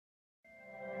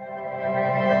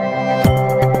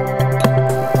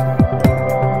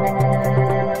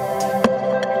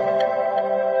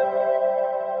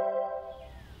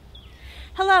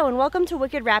welcome to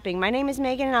Wicked Wrapping. My name is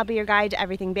Megan and I'll be your guide to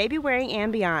everything baby wearing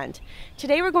and beyond.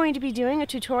 Today we're going to be doing a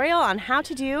tutorial on how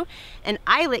to do an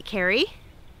eyelet carry,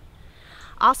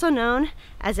 also known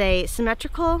as a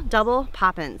symmetrical double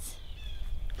Poppins.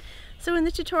 So in the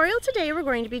tutorial today we're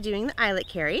going to be doing the eyelet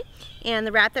carry, and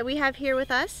the wrap that we have here with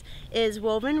us is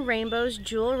Woven Rainbow's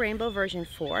Jewel Rainbow version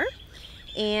 4,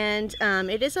 and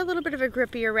it is a little bit of a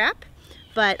grippier wrap,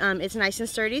 but it's nice and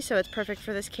sturdy, so it's perfect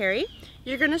for this carry.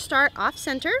 You're going to start off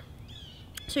center,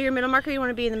 so your middle marker you want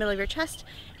to be in the middle of your chest,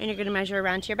 and you're going to measure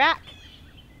around to your back.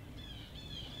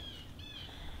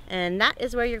 And that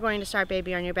is where you're going to start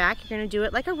baby on your back. You're going to do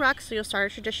it like a ruck, so you'll start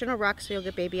a traditional ruck, so you'll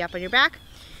get baby up on your back.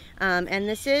 And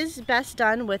this is best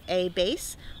done with a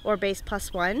base or base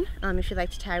plus one if you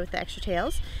like to tie with the extra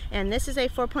tails. And this is a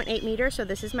 4.8 meter, so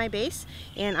this is my base,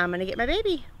 and I'm going to get my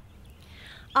baby.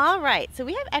 Alright, so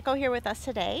we have Echo here with us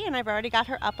today, and I've already got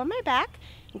her up on my back.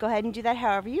 Go ahead and do that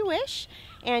however you wish.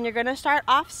 And you're going to start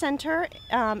off center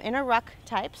in a ruck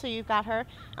type, so you've got her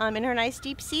in her nice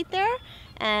deep seat there,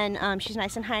 and she's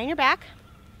nice and high on your back.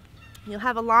 You'll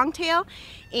have a long tail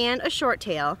and a short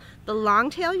tail. The long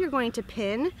tail you're going to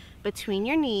pin between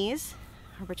your knees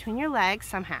or between your legs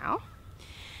somehow.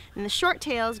 And the short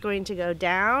tail is going to go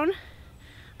down,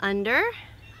 under,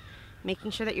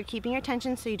 making sure that you're keeping your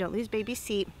tension so you don't lose baby's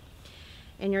seat.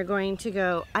 And you're going to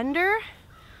go under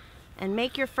and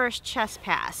make your first chest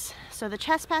pass. So the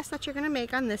chest pass that you're going to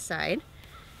make on this side,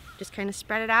 just kind of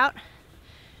spread it out,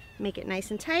 make it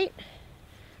nice and tight.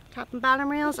 Top and bottom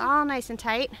rails all nice and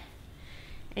tight.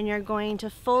 And you're going to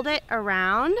fold it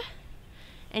around,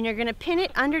 and you're going to pin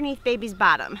it underneath baby's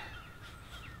bottom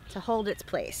to hold its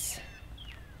place.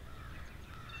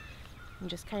 And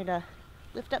just kind of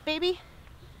lift up baby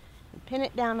and pin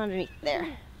it down underneath there.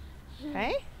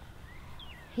 Okay?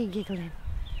 He giggling.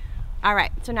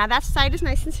 Alright, so now that side is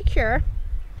nice and secure.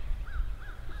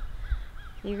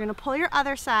 You're going to pull your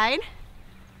other side.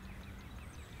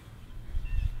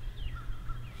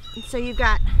 And so you've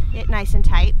got it nice and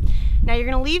tight. Now you're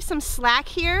going to leave some slack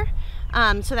here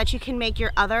so that you can make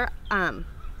your other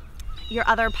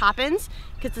Poppins,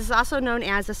 because this is also known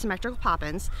as the symmetrical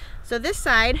Poppins. So this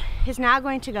side is now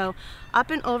going to go up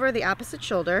and over the opposite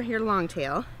shoulder, your long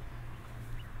tail.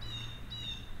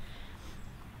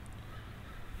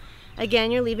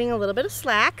 Again, you're leaving a little bit of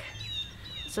slack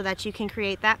so that you can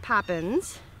create that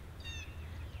Poppins.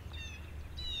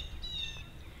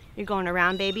 You're going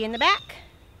around baby in the back,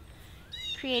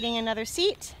 creating another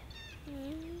seat.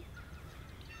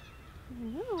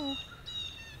 Ooh.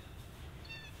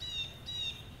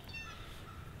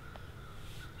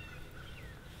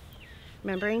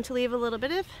 Remembering to leave a little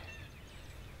bit of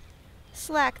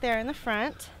slack there in the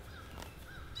front.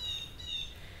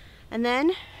 And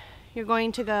then you're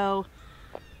going to go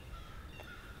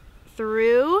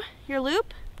through your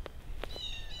loop.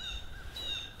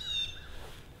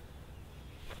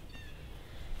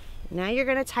 Now you're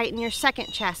going to tighten your second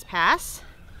chest pass.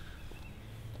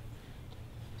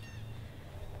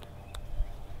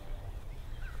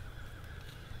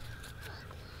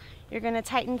 You're going to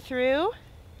tighten through.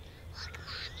 Look,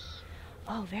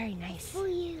 Mommy. Oh, very nice. For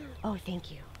you. Oh, thank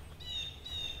you.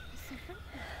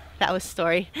 That was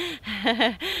Story.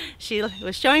 She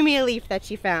was showing me a leaf that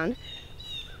she found.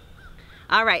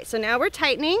 All right, so now we're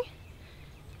tightening,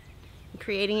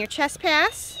 creating your chest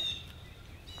pass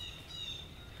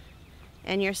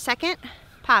and your second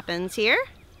Poppins here.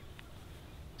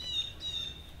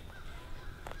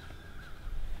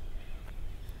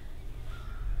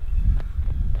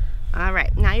 All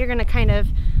right, now you're going to kind of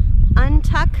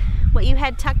untuck what you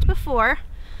had tucked before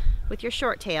with your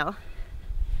short tail.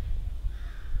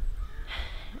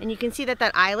 And you can see that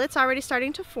that eyelet's already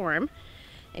starting to form.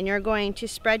 And you're going to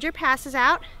spread your passes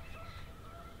out.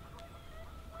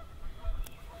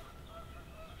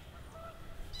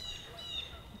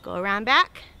 Go around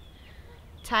back,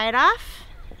 tie it off,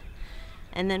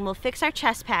 and then we'll fix our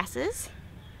chest passes.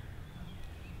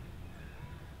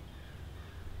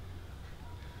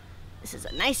 This is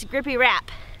a nice grippy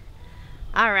wrap.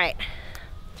 All right,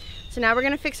 so now we're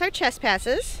going to fix our chest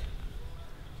passes.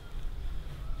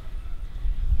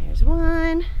 There's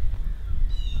one.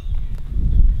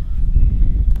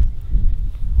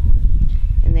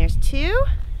 And there's two.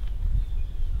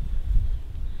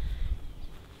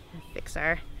 Fix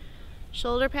our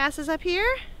shoulder passes up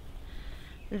here.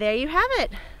 There you have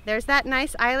it. There's that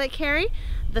nice eyelet carry.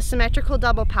 The symmetrical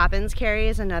double Poppins carry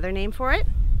is another name for it.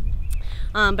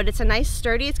 But it's a nice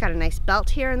sturdy, it's got a nice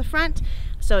belt here in the front,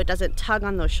 so it doesn't tug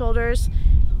on those shoulders.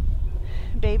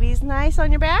 Baby's nice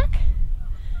on your back.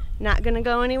 Not gonna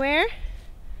go anywhere.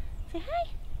 Say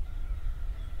hi.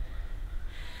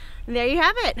 And there you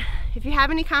have it. If you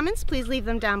have any comments, please leave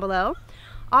them down below.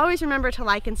 Always remember to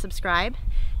like and subscribe,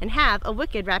 and have a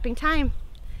wicked wrapping time.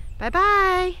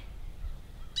 Bye-bye.